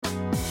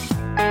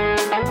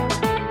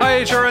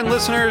HRN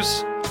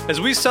listeners.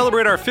 As we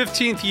celebrate our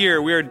 15th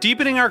year, we are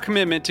deepening our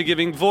commitment to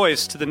giving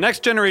voice to the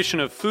next generation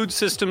of food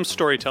systems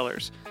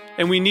storytellers,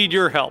 and we need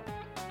your help.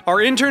 Our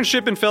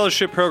internship and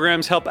fellowship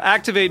programs help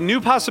activate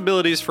new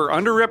possibilities for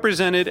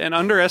underrepresented and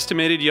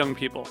underestimated young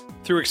people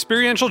through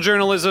experiential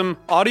journalism,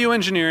 audio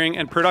engineering,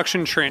 and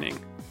production training.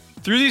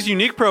 Through these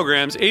unique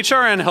programs,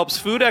 HRN helps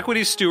food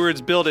equity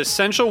stewards build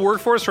essential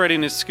workforce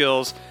readiness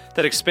skills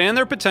that expand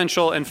their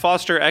potential and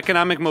foster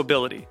economic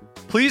mobility.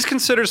 Please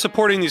consider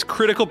supporting these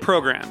critical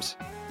programs.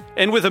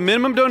 And with a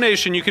minimum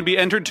donation, you can be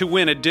entered to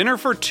win a dinner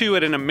for two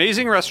at an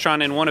amazing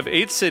restaurant in one of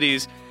 8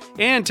 cities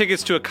and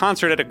tickets to a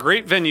concert at a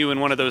great venue in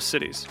one of those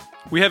cities.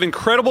 We have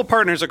incredible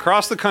partners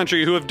across the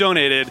country who have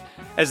donated,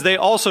 as they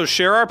also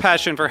share our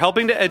passion for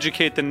helping to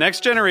educate the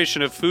next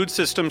generation of food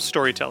systems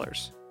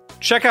storytellers.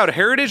 Check out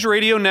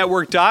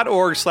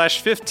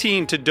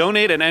heritageradionetwork.org/15 to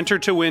donate and enter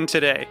to win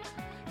today.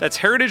 That's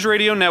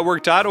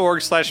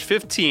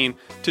heritageradionetwork.org/15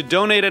 to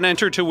donate and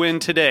enter to win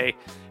today.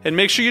 And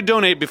make sure you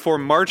donate before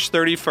March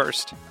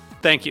 31st.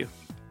 Thank you.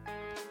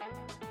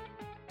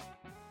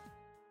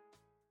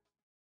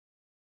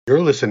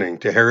 You're listening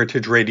to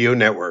Heritage Radio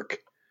Network.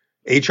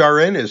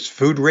 HRN is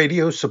food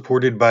radio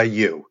supported by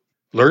you.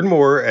 Learn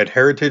more at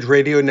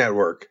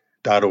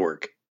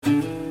heritageradionetwork.org.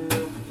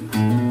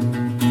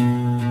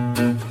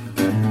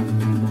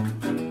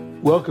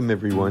 Welcome,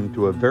 everyone,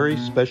 to a very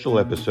special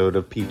episode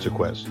of Pizza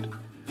Quest.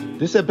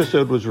 This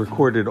episode was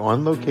recorded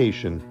on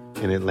location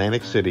in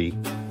Atlantic City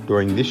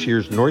during this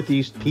year's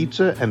Northeast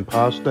Pizza and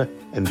Pasta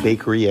and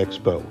Bakery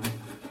Expo.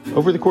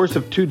 Over the course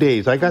of 2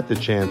 days, I got the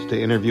chance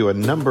to interview a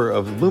number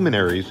of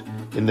luminaries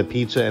in the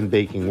pizza and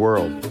baking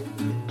world,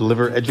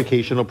 deliver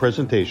educational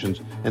presentations,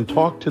 and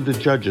talk to the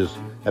judges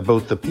at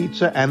both the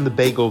pizza and the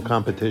bagel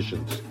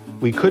competitions.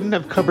 We couldn't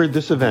have covered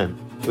this event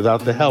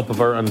without the help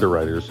of our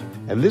underwriters,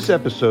 and this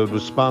episode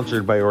was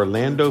sponsored by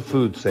Orlando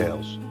Food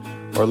Sales.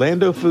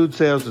 Orlando Food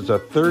Sales is a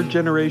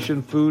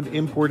third-generation food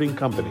importing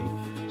company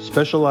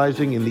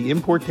specializing in the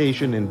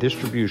importation and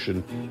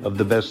distribution of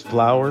the best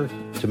flour,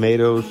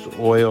 tomatoes,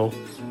 oil,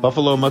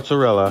 buffalo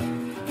mozzarella,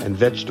 and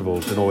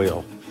vegetables and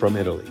oil from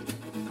Italy.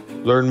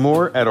 Learn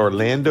more at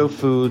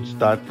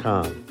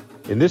orlandofoods.com.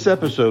 In this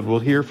episode, we'll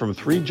hear from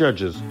 3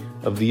 judges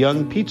of the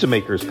Young Pizza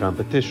Makers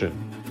competition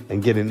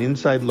and get an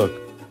inside look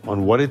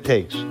on what it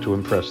takes to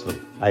impress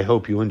them. I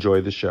hope you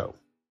enjoy the show.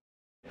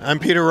 I'm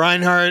Peter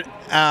Reinhardt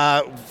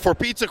for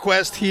Pizza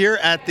Quest here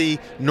at the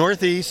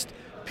Northeast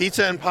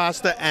Pizza and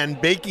Pasta and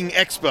Baking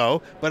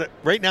Expo, but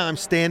right now I'm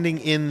standing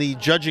in the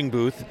judging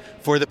booth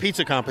for the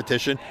pizza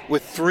competition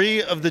with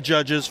 3 of the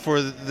judges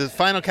for the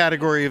final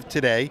category of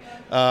today.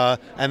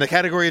 And the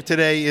category of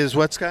today is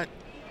what, Scott?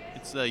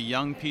 It's the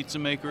Young Pizza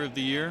Maker of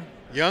the Year.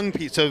 Young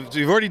pizza. So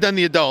we've already done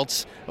the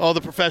adults, all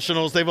the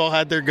professionals, they've all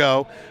had their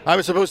go. I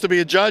was supposed to be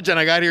a judge and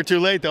I got here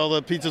too late, all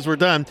the pizzas were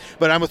done.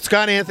 But I'm with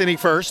Scott Anthony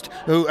first,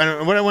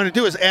 and what I want to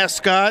do is ask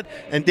Scott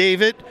and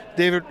David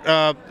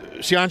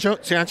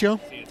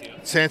Ciancio,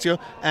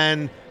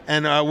 and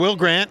Will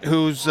Grant,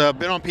 who's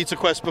been on Pizza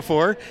Quest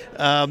before.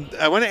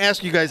 I want to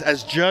ask you guys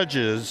as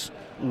judges,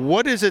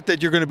 what is it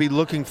that you're going to be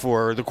looking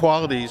for, the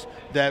qualities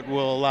that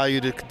will allow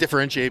you to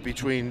differentiate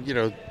between,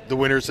 the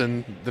winners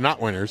and the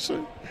not winners?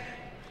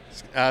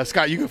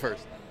 Scott, you go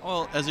first.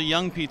 Well, as a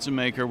young pizza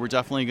maker, we're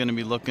definitely going to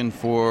be looking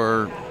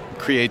for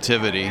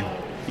creativity.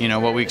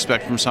 What we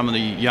expect from some of the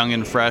young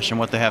and fresh and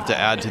what they have to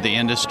add to the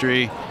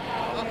industry.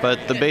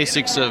 But the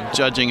basics of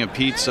judging a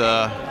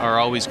pizza are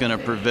always going to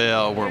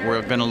prevail.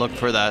 We're going to look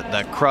for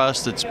that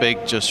crust that's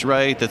baked just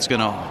right, that's going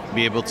to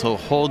be able to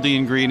hold the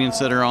ingredients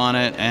that are on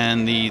it,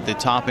 and the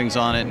toppings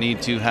on it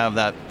need to have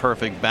that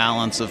perfect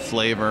balance of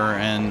flavor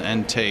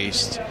and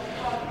taste.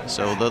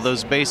 So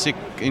those basic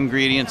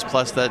ingredients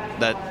plus that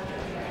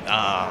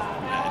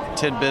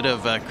tidbit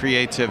of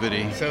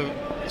creativity.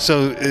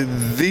 So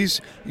these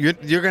you're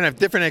going to have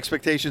different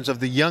expectations of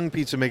the young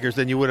pizza makers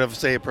than you would of,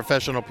 say, a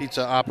professional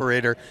pizza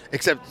operator,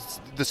 except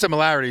the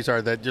similarities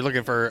are that you're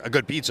looking for a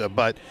good pizza.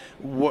 But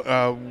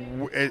are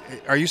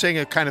you saying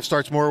it kind of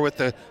starts more with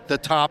the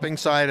topping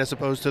side as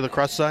opposed to the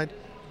crust side?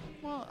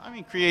 Well,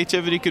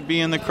 creativity could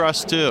be in the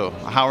crust too.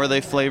 How are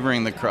they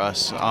flavoring the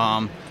crust?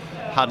 Do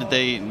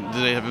they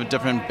have a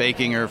different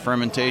baking or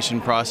fermentation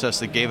process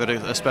that gave it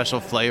a special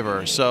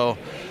flavor? So,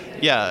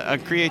 yeah,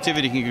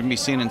 creativity can be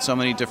seen in so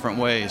many different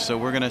ways. So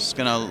we're just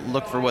gonna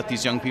look for what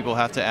these young people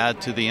have to add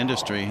to the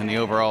industry and the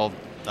overall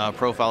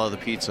profile of the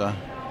pizza.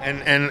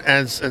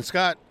 And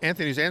Scott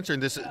Anthony's answering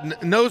this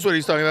knows what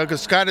he's talking about,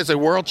 because Scott is a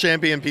world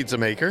champion pizza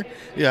maker.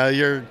 Yeah,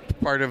 you're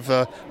part of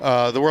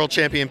the world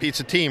champion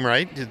pizza team,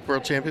 right?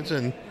 World champions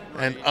and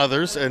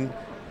others. And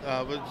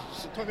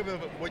talk about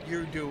what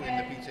you do in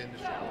the pizza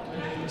industry.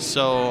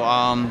 So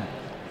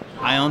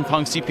I own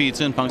Punxsutawney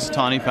Pizza in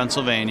Punxsutawney,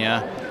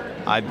 Pennsylvania.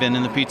 I've been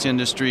in the pizza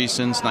industry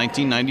since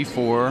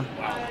 1994.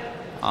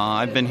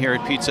 I've been here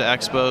at Pizza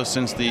Expo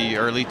since the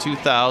early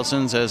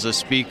 2000s as a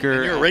speaker.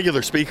 And you're a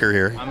regular speaker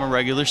here. I'm a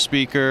regular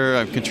speaker.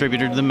 I've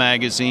contributed to the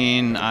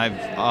magazine.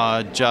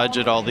 I've judged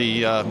at all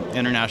the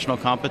international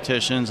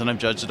competitions, and I've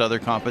judged at other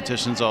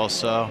competitions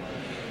also.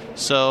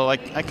 So I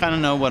kind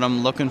of know what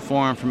I'm looking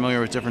for. I'm familiar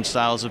with different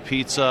styles of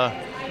pizza,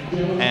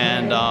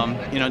 and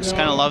just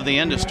kind of love the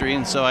industry.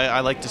 And so I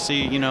like to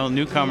see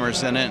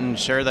newcomers in it and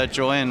share that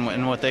joy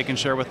and what they can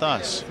share with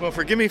us. Well,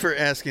 forgive me for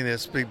asking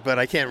this, but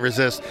I can't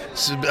resist.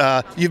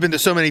 You've been to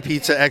so many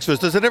pizza expos.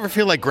 Does it ever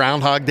feel like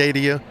Groundhog Day to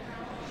you?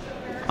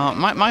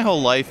 My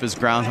whole life is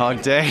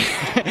Groundhog Day.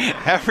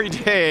 Every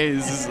day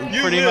is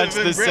pretty much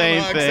the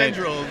same thing.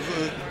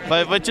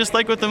 But just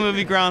like with the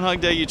movie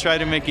Groundhog Day, you try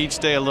to make each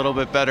day a little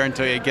bit better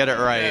until you get it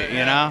right,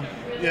 you know?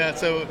 Yeah,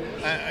 so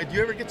do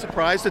you ever get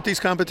surprised at these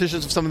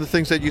competitions of some of the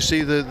things that you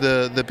see,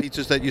 the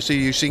pizzas that you see?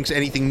 You seeing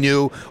anything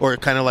new or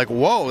kind of like,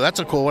 whoa, that's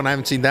a cool one, I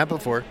haven't seen that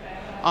before?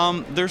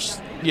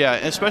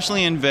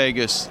 Especially in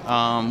Vegas,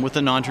 with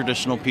the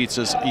non-traditional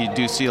pizzas, you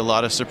do see a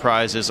lot of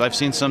surprises. I've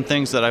seen some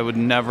things that I would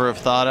never have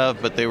thought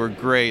of, but they were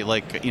great,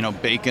 like,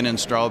 bacon and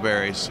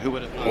strawberries. Who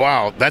would have thought?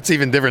 Wow, that's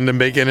even different than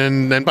bacon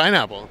and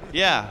pineapple.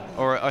 Yeah,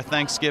 or a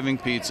Thanksgiving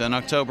pizza, an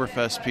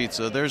Oktoberfest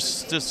pizza.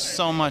 There's just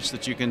so much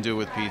that you can do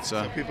with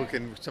pizza. So people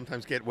can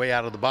sometimes get way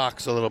out of the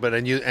box a little bit,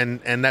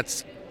 and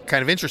that's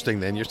kind of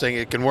interesting then. You're saying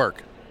it can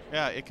work.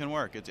 Yeah, it can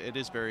work. It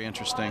is very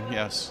interesting,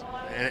 yes.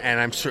 And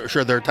I'm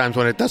sure there are times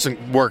when it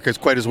doesn't work as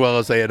quite as well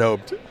as they had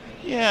hoped.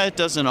 Yeah, it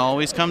doesn't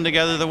always come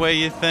together the way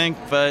you think,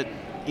 but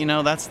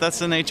that's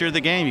the nature of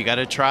the game. You got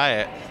to try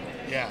it.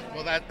 Yeah,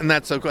 well,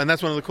 that's so cool, and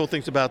that's one of the cool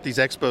things about these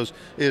expos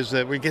is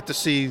that we get to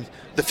see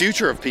the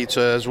future of pizza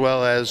as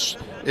well as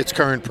its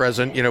current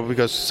present.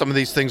 Because some of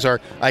these things are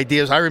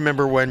ideas. I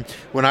remember when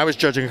I was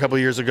judging a couple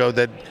of years ago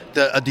that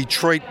a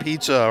Detroit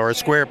pizza or a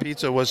square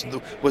pizza was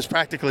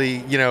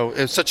practically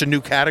it's such a new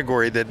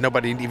category that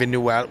nobody even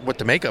knew what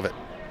to make of it.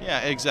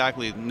 Yeah,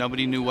 exactly.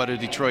 Nobody knew what a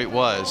Detroit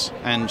was,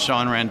 and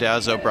Sean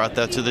Randazzo brought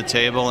that to the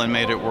table and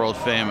made it world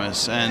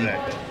famous. And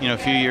a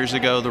few years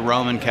ago, the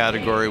Roman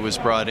category was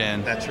brought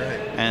in. That's right.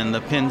 And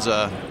the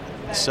Pinza.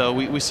 So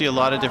we see a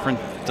lot of different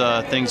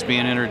things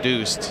being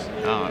introduced,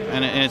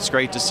 and it's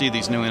great to see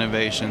these new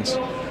innovations.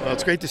 Well,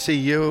 it's great to see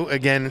you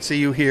again and see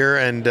you here.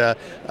 And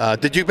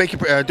did you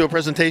do a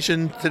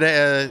presentation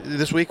today,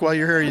 this week while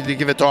you're here? Did you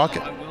give a talk?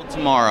 I will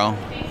tomorrow.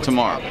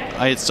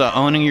 It's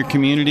Owning Your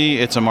Community.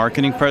 It's a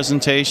marketing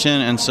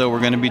presentation, and so we're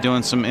going to be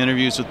doing some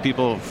interviews with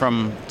people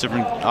from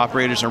different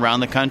operators around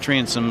the country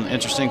and some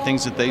interesting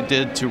things that they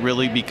did to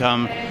really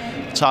become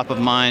top of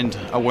mind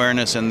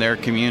awareness in their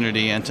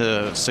community and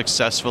to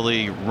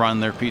successfully run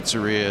their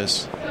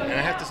pizzerias. And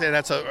I have to say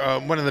that's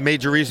one of the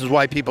major reasons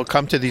why people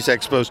come to these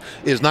expos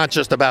is not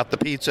just about the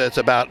pizza, it's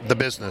about the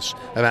business,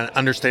 about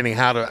understanding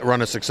how to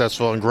run a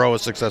successful and grow a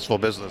successful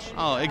business.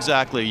 Oh,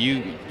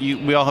 exactly.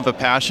 We all have a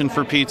passion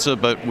for pizza,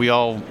 but we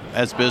all,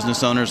 as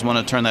business owners, want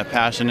to turn that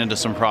passion into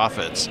some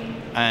profits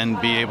and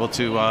be able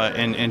to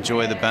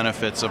enjoy the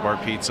benefits of our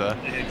pizza.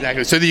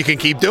 Exactly, so that you can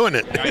keep doing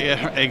it.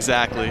 Yeah,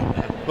 exactly.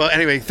 Well,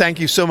 anyway, thank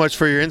you so much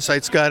for your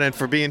insight, Scott, and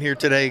for being here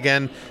today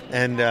again.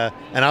 And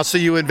I'll see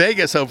you in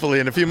Vegas, hopefully,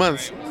 in a few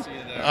months.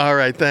 All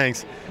right,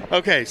 thanks.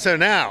 Okay, so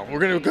now we're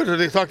going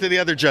to talk to the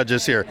other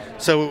judges here.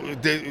 So,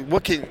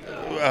 what can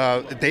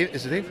Dave?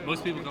 Is it Dave?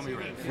 Most people call me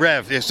Rev.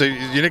 Rev. Yeah, so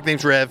your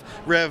nickname's Rev.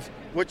 Rev.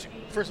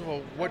 First of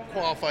all, what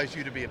qualifies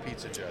you to be a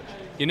pizza judge?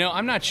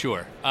 I'm not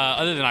sure.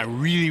 Other than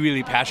I'm really,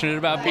 really passionate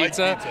about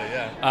pizza. Like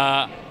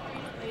pizza,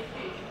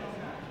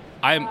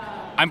 yeah.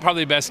 I'm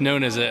probably best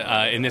known as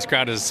in this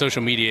crowd as a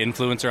social media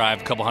influencer. I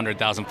have a couple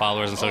 100,000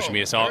 followers on social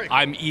media, so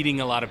I'm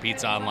eating a lot of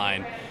pizza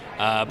online.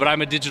 But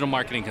I'm a digital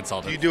marketing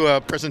consultant. Do you do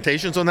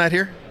presentations on that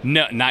here?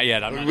 No, not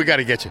yet. We got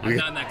to get you. I'm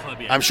not in that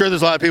club yet. I'm sure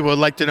there's a lot of people who would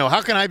like to know,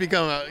 how can I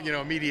become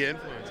a media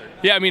influencer?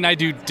 Yeah, I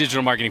do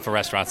digital marketing for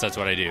restaurants. That's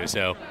what I do.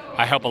 So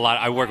I help a lot.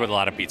 I work with a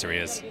lot of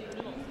pizzerias.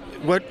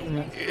 What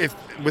if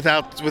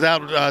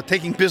without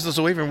taking business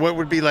away from, what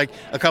would be like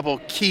a couple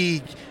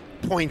key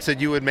points that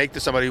you would make to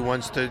somebody who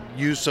wants to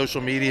use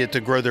social media to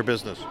grow their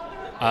business?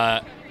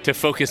 To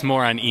focus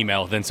more on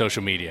email than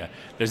social media.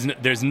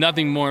 There's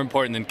nothing more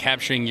important than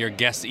capturing your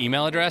guest's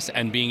email address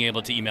and being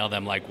able to email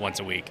them like once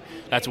a week.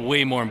 That's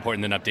way more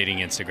important than updating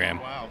Instagram.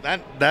 Wow,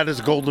 that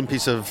is a golden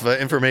piece of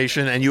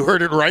information, and you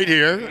heard it right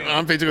here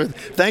on Facebook.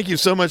 Thank you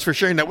so much for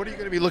sharing that. What are you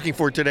going to be looking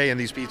for today in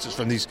these pizzas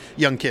from these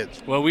young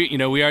kids? Well,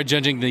 we are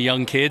judging the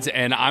young kids,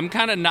 and I'm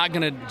kind of not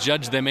going to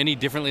judge them any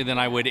differently than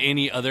I would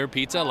any other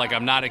pizza. Like,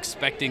 I'm not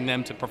expecting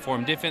them to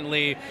perform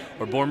differently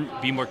or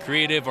be more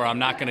creative, or I'm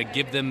not going to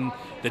give them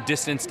the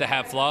distance to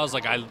have flaws.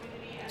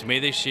 To me,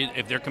 they should,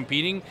 if they're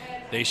competing,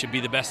 they should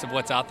be the best of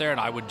what's out there, and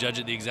I would judge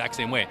it the exact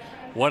same way.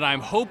 What I'm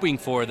hoping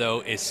for,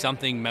 though, is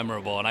something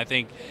memorable, and I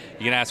think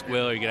you can ask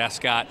Will or you can ask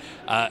Scott.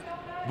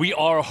 We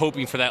are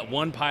hoping for that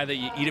one pie that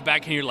you eat it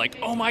back and you're like,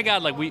 oh my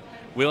God,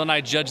 Will and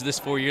I judged this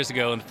 4 years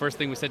ago, and the first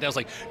thing we said down was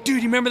like,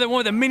 dude, you remember that one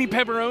with the mini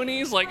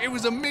pepperonis? Like, it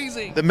was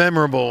amazing. The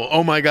memorable,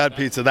 oh my God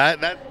pizza.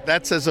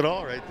 That says it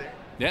all right there.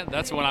 Yeah,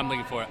 that's what I'm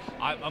looking for.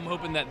 I'm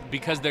hoping that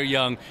because they're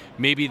young,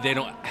 maybe they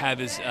don't have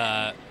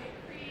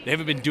they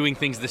haven't been doing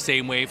things the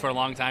same way for a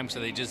long time, so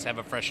they just have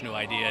a fresh new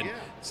idea, and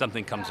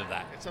something comes of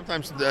that.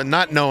 Sometimes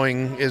not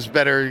knowing is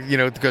better,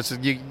 because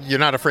you're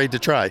not afraid to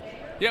try.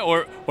 Yeah,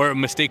 or a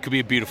mistake could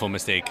be a beautiful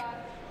mistake.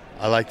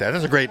 I like that.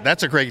 That's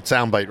a great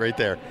soundbite right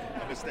there.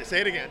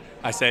 Say it again.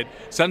 I said,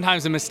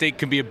 sometimes a mistake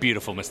can be a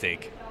beautiful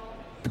mistake.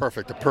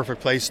 Perfect. A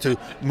perfect place to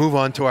move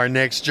on to our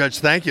next judge.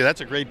 Thank you.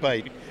 That's a great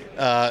bite.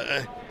 Rev,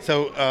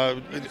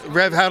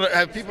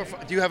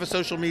 do you have a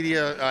social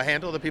media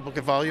handle that people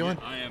can follow you on?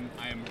 I am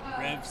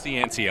Rev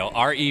Ciancio,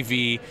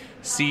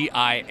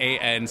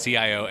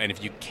 REVCIANCIO, and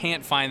if you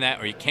can't find that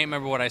or you can't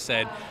remember what I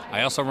said,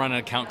 I also run an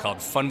account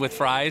called Fun with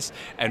Fries,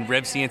 and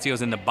Rev Ciancio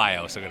is in the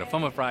bio. So go to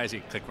Fun with Fries,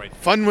 you can click right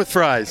there. Fun with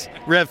Fries.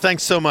 Rev,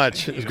 thanks so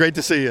much. It was great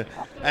to see you.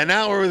 And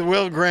now we're with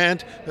Will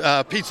Grant,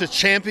 pizza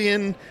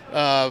champion,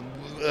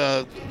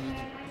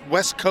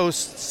 West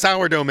Coast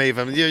sourdough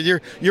maven.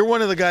 You're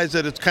one of the guys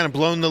that has kind of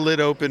blown the lid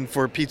open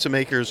for pizza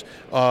makers,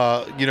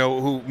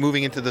 who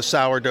moving into the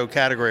sourdough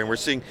category. And we're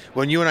seeing,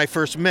 when you and I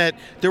first met,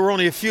 there were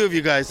only a few of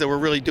you guys that were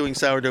really doing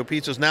sourdough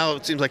pizzas. Now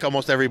it seems like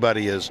almost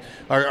everybody is.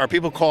 Are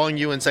people calling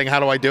you and saying, how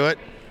do I do it?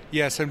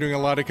 Yes, I'm doing a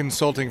lot of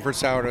consulting for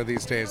sourdough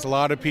these days. A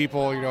lot of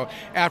people,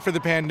 after the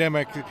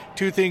pandemic,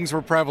 two things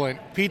were prevalent: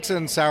 pizza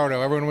and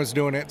sourdough. Everyone was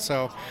doing it,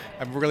 so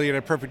I'm really in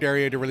a perfect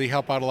area to really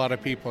help out a lot of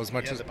people as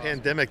much as the possible.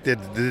 Pandemic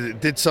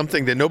did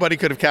something that nobody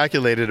could have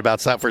calculated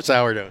for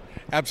sourdough.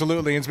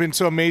 Absolutely. It's been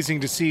so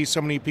amazing to see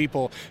so many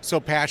people so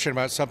passionate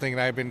about something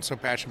that I've been so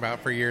passionate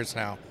about for years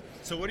now.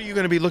 So what are you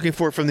going to be looking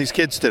for from these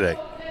kids today?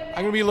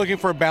 I'm going to be looking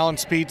for a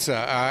balanced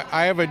pizza.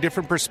 I have a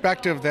different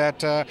perspective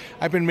that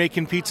I've been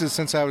making pizzas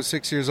since I was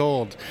 6 years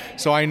old.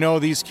 So I know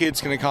these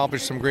kids can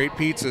accomplish some great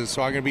pizzas.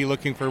 So I'm going to be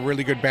looking for a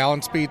really good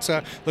balanced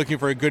pizza, looking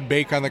for a good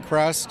bake on the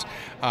crust.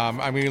 I'm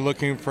going to be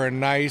looking for a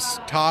nice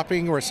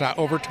topping where it's not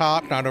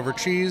over-topped, not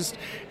over-cheesed,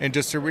 and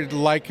just,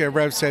 like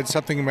Rev said,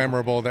 something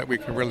memorable that we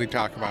can really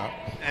talk about.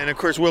 And of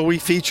course, Will, we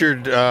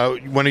featured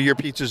one of your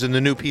pizzas in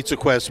the new Pizza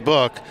Quest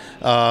book,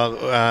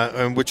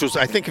 which was,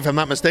 I think, if I'm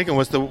not mistaken,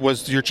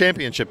 was your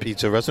championship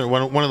pizza, wasn't it?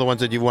 One of the ones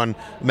that you won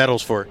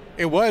medals for.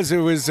 It was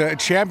a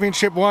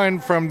championship one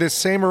from this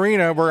same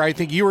arena where I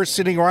think you were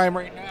sitting where I am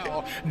right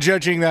now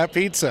judging that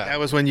pizza. That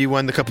was when you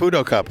won the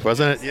Caputo Cup,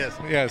 wasn't it? Yes.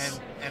 Yes.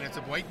 And it's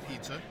a white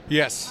pizza.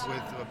 Yes.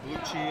 With blue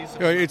cheese.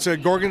 It's a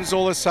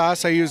gorgonzola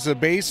sauce. I use the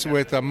base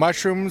with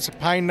mushrooms,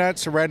 pine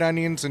nuts, red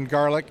onions, and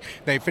garlic.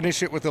 Then I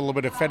finish it with a little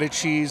bit of feta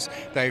cheese.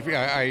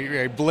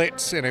 I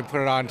blitz and I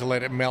put it on to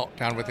let it melt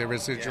down with the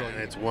residual. Yeah,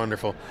 it's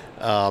wonderful.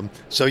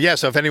 So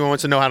if anyone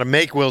wants to know how to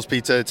make Will's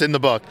pizza, it's in the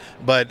book.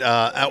 But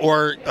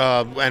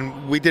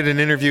and we did an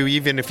interview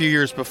even a few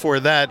years before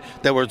that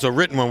was a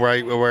written one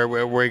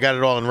where he got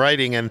it all in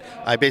writing, and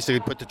I basically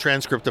put the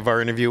transcript of our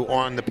interview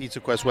on the Pizza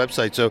Quest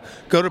website. So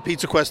go to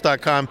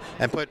pizzaquest.com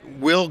and put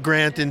Will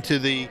Grant into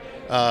the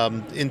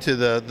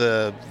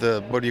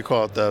what do you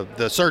call it,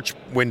 the search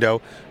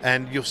window,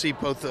 and you'll see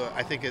both.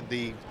 I think at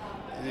the.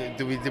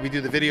 Did we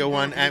do the video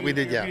one? And we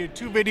did, yeah. We did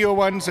two video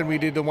ones, and we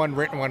did the one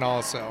written one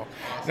also.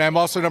 And I'm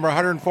also number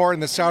 104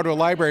 in the sourdough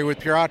library with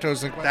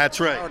Piratos. And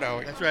That's right.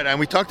 Sourdough. That's right. And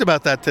we talked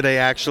about that today,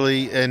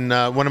 actually, in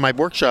one of my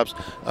workshops.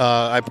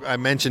 I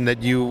mentioned that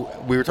we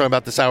were talking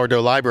about the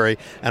sourdough library,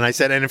 and I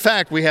said, and in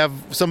fact, we have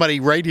somebody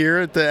right here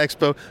at the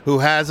expo who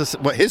has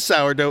his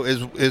sourdough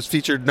is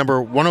featured number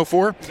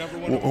 104. Number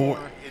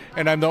 104.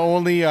 And I'm the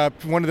only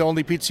one of the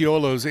only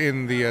pizziolos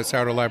in the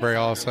sourdough library,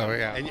 also.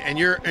 Yeah. And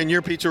your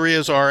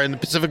pizzerias are in the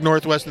Pacific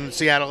Northwest and the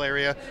Seattle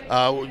area.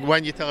 Why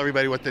don't you tell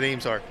everybody what the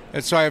names are?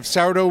 And so I have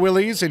Sourdough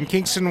Willie's in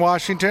Kingston,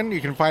 Washington.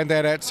 You can find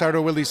that at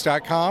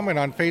sourdoughwillies.com and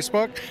on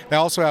Facebook. I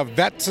also have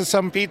That's a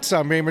Some Pizza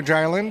on Bainbridge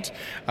Island.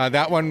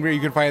 That one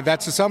you can find at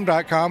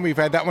that'sasome.com. We've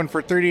had that one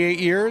for 38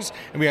 years,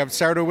 and we have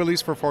Sourdough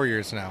Willie's for 4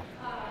 years now.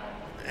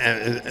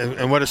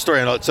 And what a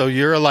story! So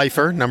you're a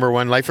lifer, number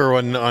one lifer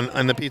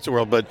on the pizza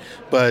world,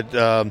 but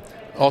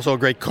also a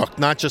great cook,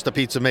 not just a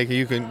pizza maker.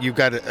 You've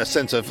got a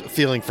sense of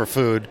feeling for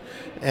food,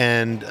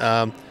 and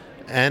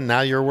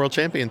now you're a world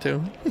champion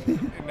too.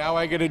 And now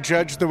I get to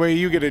judge the way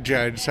you get to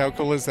judge. How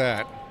cool is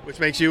that? Which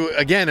makes you,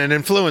 again, an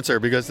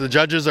influencer, because the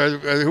judges are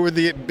who are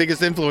the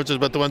biggest influencers,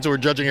 but the ones who are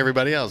judging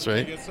everybody else, right?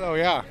 I guess so,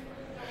 yeah.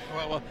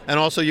 Well, and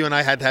also you and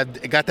I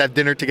got to have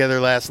dinner together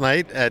last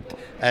night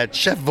at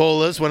Chef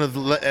Vola's, one of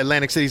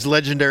Atlantic City's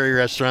legendary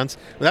restaurants.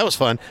 That was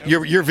fun.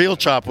 Your veal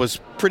chop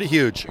was pretty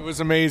huge. It was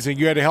amazing.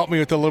 You had to help me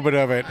with a little bit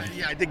of it.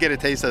 Yeah, I did get a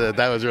taste of it.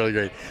 That was really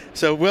great.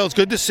 So, Will, it's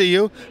good to see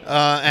you,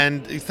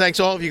 and thanks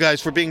all of you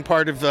guys for being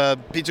part of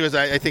Pizza Quest,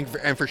 I think,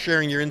 and for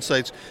sharing your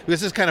insights.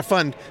 Because it's kind of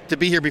fun to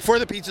be here before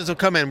the pizzas will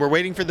come in. We're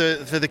waiting for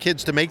the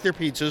kids to make their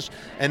pizzas,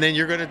 and then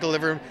you're going to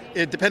deliver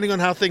them. Depending on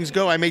how things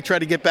go, I may try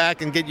to get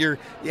back and get your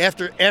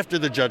after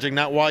the judging,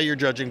 not while you're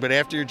judging, but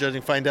after you're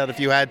judging, find out if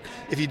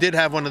you did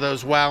have one of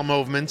those wow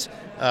moments,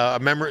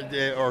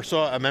 or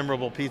saw a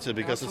memorable pizza,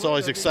 because it's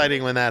always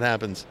exciting when that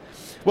happens.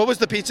 What was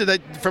the pizza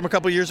that from a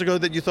couple years ago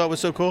that you thought was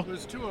so cool?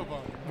 There's two of them.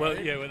 Well,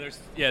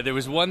 there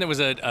was one that was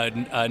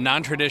a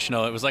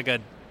non-traditional. It was like a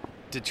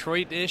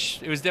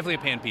Detroit-ish. It was definitely a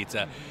pan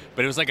pizza,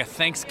 but it was like a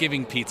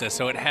Thanksgiving pizza.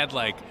 So it had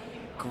like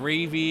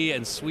gravy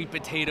and sweet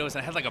potatoes,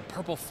 and it had like a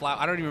purple flower.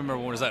 I don't even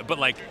remember what was that, but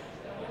like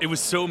it was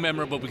so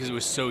memorable because it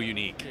was so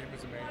unique. It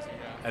was amazing,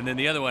 yeah. And then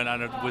the other one,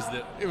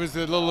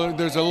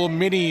 there's a little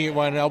mini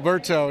one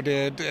Alberto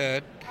did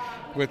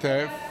with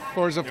a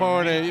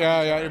Forzafone,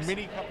 yeah.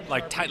 Mini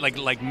cup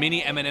like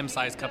mini M&M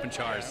sized cup and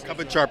chars. Cup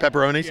and char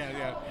pepperonis.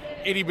 Yeah.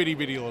 Itty bitty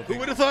little Who thing.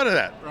 would have thought of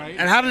that? Right.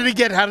 And how did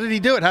he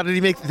do it?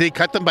 Did he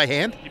cut them by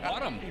hand? He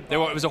bought them. It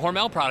was a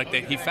Hormel product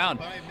that he found,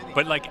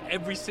 but like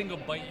every single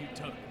bite you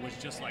took was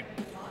just like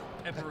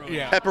pepperoni.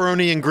 Yeah.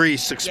 Pepperoni and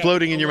grease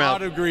exploding in your A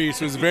mouth. lot of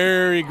grease. It was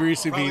very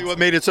greasy Probably pizza. what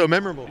made it so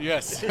memorable.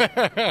 Yes. All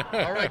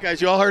right,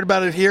 guys, you all heard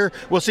about it here.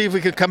 We'll see if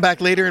we could come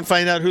back later and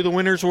find out who the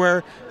winners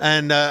were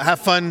and have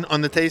fun on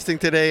the tasting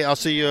today. I'll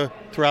see you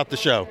throughout the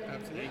show.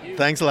 Absolutely.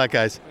 Thanks a lot,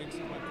 guys.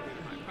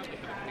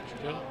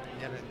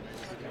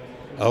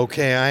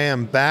 Okay, I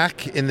am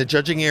back in the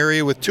judging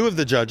area with two of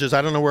the judges.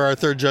 I don't know where our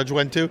third judge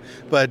went to,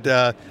 but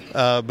I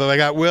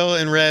got Will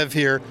and Rev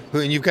here,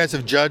 and you guys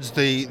have judged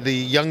the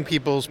young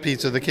people's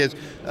pizza, the kids.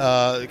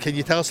 Can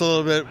you tell us a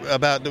little bit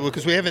about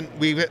because we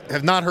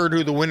have not heard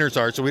who the winners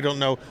are, so we don't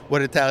know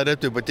what it tallied up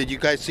to. But did you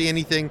guys see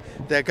anything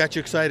that got you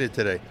excited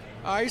today?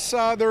 I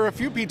saw there were a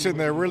few pizzas in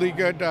there really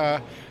good.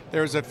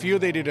 There was a few.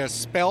 They did a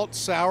spelt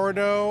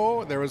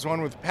sourdough. There was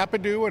one with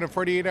peppadew and a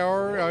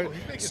 48-hour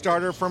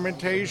starter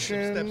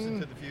fermentation. Steps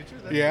into the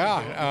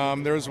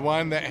future. There was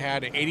one that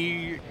had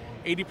 80%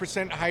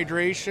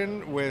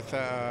 hydration with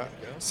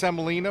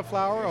semolina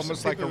flour,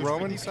 almost like a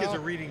Roman These style. kids are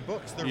reading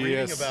books. They're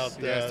Yes, reading about.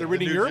 yes, they're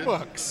reading your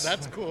books.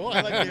 That's cool.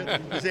 I like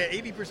it. Is that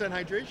 80%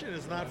 hydration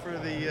is not for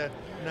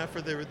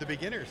the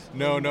beginners?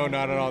 No, not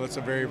at all. That's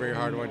a very, very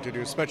hard one to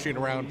do, especially in a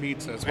round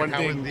pizza. It's one How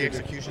thing. was the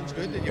execution's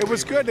good? It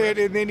was good.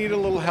 They need a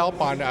little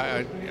help on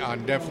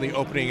definitely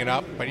opening it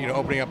up, but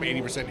opening up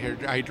 80%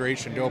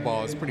 hydration dough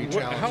ball is pretty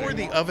challenging. How are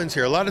the ovens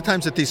here? A lot of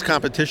times at these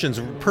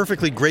competitions,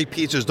 perfectly great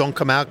pizzas don't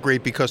come out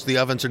great because the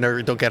ovens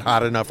don't get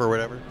hot enough or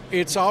whatever.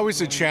 It's always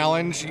a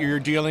challenge. You're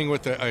dealing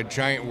with a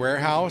giant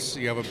warehouse.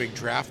 You have a big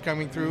draft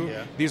coming through.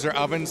 Yeah. These are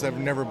ovens that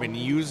have never been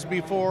used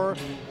before.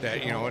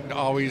 That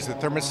always the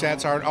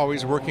thermostats aren't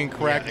always working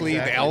correctly.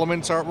 exactly. The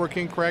elements aren't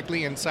working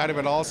correctly inside of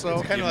it also.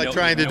 It's kind You of like have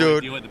trying to no do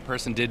idea it. what the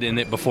person did in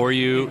it before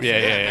you. Yeah.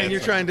 And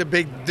you're trying to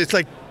bake. It's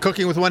like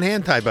cooking with one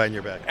hand tied behind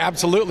your back.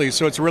 Absolutely.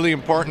 So it's really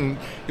important.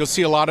 You'll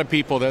see a lot of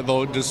people that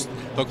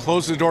they'll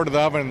close the door to the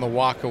oven and they'll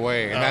walk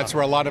away. And that's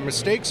where a lot of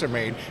mistakes are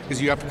made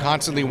because you have to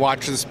constantly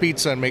watch this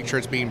pizza and make sure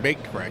it's being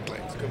baked correctly.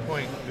 Good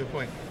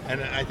point.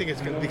 And I think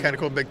it's going to be kind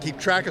of cool to keep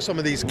track of some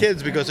of these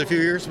kids because a few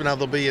years from now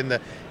they'll be in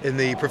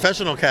the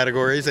professional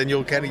categories and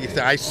you'll kind of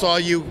say, I saw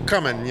you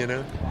coming,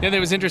 Yeah, that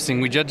was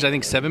interesting. We judged, I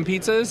think, 7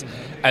 pizzas,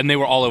 and they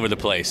were all over the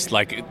place.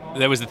 Like,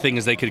 that was the thing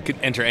is they could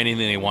enter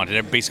anything they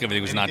wanted. Basically,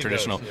 everything was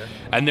non-traditional. Goes, yeah.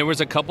 And there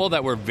was a couple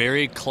that were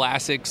very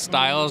classic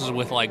styles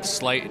with, like,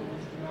 slight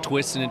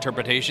twists and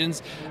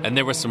interpretations, and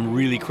there was some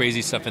really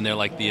crazy stuff in there,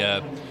 like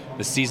the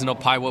seasonal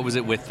pie. What was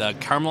it with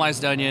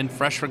caramelized onion,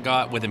 fresh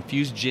ragout with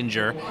infused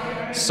ginger,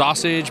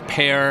 sausage,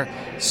 pear,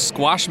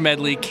 squash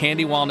medley,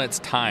 candy walnuts,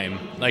 thyme.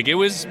 Like it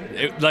was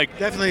like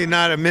definitely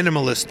not a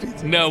minimalist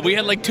pizza. No, we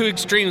had like two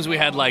extremes. We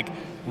had like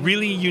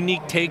really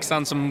unique takes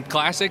on some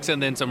classics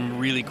and then some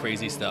really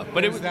crazy stuff.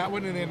 But it was that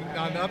one, and then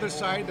on the other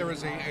side there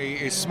was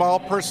a small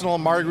personal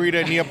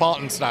margarita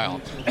Neapolitan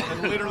style.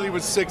 It literally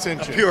was 6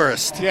 inches.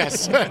 Purist.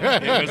 Yes.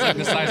 it was like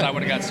the size I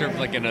would have got served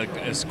like in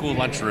a school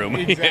lunchroom.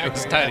 Exactly. It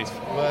was tiny.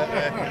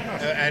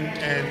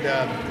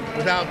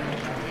 Without,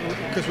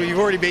 because you've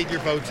already made your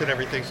votes and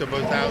everything, so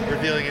without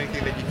revealing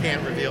anything that you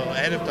can't reveal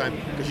ahead of time,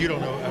 because you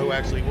don't know who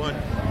actually won,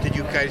 did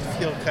you guys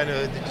feel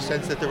did you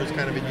sense that there was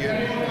kind of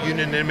a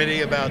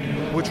unanimity about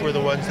which were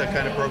the ones that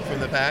kind of broke from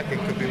the pack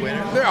and could be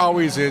winners? There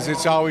always is.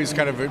 It's always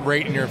kind of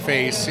right in your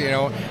face.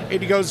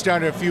 It goes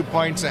down to a few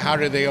points of how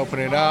did they open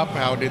it up,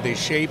 how did they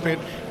shape it,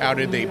 how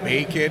did they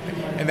bake it,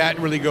 and that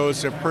really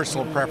goes to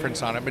personal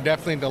preference on it. But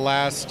definitely the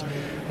last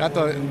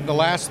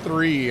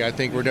 3, I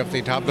think were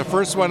definitely top. The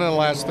first one and the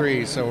last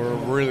 3, so we're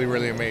really,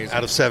 really amazing.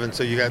 Out of 7,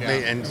 so you got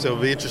and so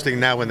it'll be interesting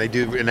now when they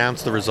do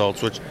announce the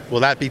results. Which will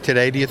that be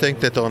today? Do you think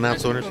that they'll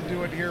announce the winners? They'll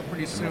do it here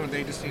pretty soon.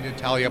 They just need to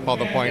tally up all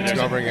the points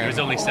over again. There's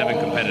only 7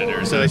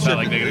 competitors, so It it's not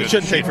like they're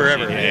shouldn't take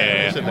forever.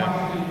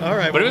 Yeah. All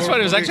right. But it was fun.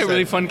 It was actually a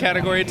really fun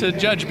category to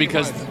judge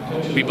because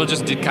people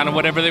just did kind of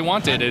whatever they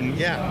wanted, and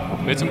we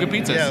had some good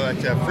pizzas. Yeah, like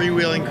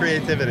freewheeling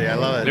creativity. I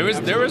love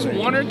it. There was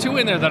 1 or 2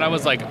 in there that I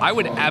was like, I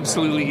would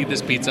absolutely eat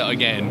this pizza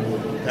again.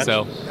 That's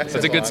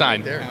a good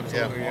sign. Right there.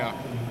 Absolutely, yeah.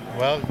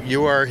 Well,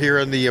 you are here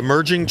on the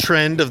emerging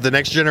trend of the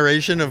next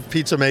generation of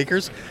pizza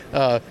makers.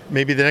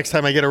 Maybe the next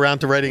time I get around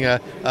to writing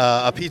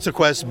a Pizza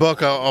Quest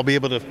book, I'll be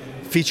able to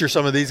feature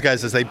some of these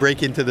guys as they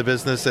break into the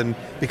business and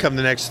become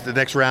the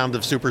next round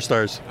of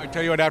superstars. I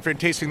tell you what, after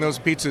tasting those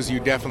pizzas, you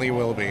definitely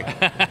will be.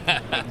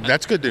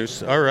 That's good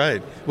news. All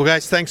right. Well,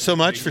 guys, thanks so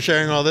much for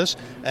sharing all this.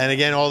 And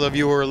again, all of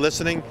you who are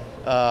listening,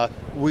 I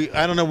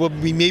don't know,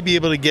 we may be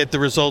able to get the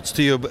results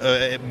to you,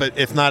 but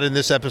if not in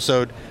this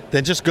episode,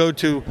 then just go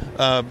to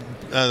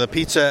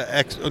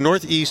the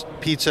Northeast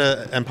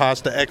Pizza and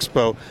Pasta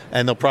Expo,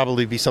 and there'll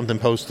probably be something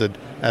posted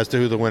as to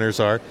who the winners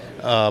are.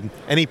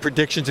 Any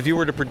predictions? If you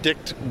were to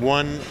predict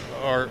one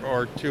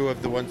or two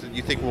of the ones that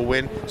you think will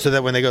win, so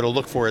that when they go to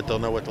look for it, they'll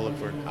know what to look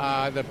for?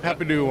 The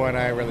Peppadew one,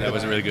 That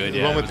was really good. The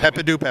Yeah, one with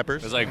Peppadew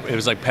peppers. It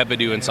was like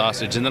Peppadew and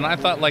sausage, and then I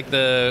thought like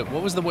it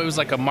was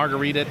like a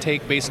margarita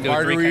take, basically.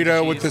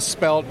 margarita with the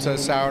spelt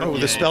sourdough. Oh,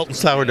 the spelt and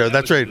sourdough.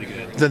 That's right.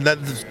 Then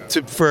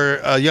for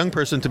a young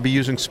person to be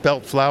using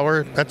spelt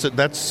flour,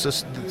 that's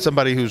just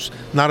somebody who's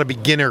not a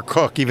beginner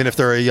cook, even if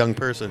they're a young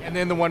person. And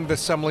then the one, the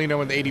semolina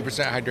with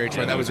 80%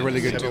 hydration, that was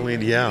really good too.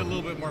 Semolina, yeah. A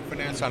little bit more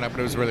finesse on it, but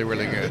it was really,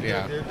 really good.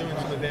 Yeah. They're doing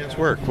some advanced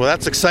work. Well,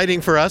 that's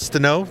exciting for us to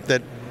know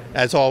that,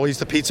 as always,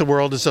 the pizza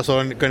world is just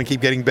going to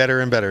keep getting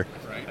better and better.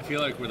 I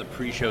feel like we're the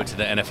pre-show to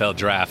the NFL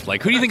draft.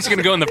 Like, who do you think is going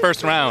to go in the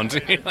first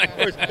round?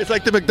 It's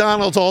like the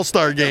McDonald's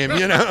All-Star game,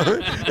 you know?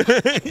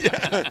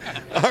 Yeah.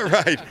 All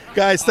right.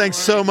 Guys, thanks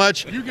so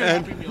much. You get a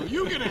Happy Meal.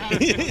 You get a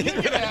Happy Meal.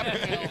 You get a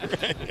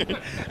Happy Meal.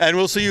 And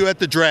we'll see you at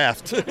the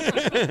draft.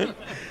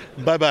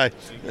 Bye-bye.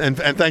 And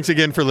thanks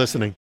again for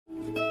listening.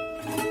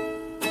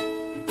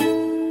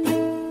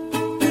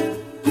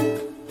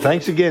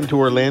 Thanks again to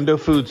Orlando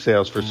Food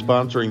Sales for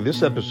sponsoring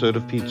this episode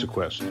of Pizza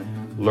Quest.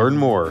 Learn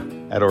more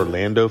at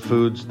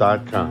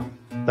orlandofoods.com.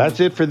 That's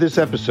it for this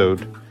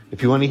episode.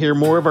 If you want to hear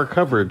more of our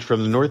coverage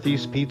from the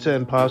Northeast Pizza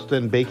and Pasta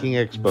and Baking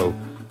Expo,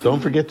 don't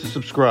forget to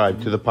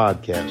subscribe to the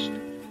podcast.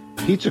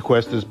 Pizza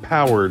Quest is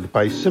powered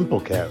by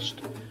Simplecast.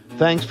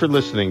 Thanks for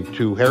listening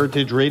to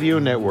Heritage Radio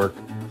Network,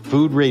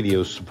 food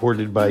radio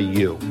supported by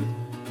you.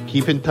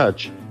 Keep in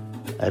touch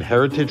at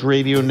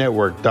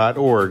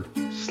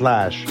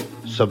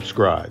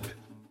heritageradionetwork.org/subscribe.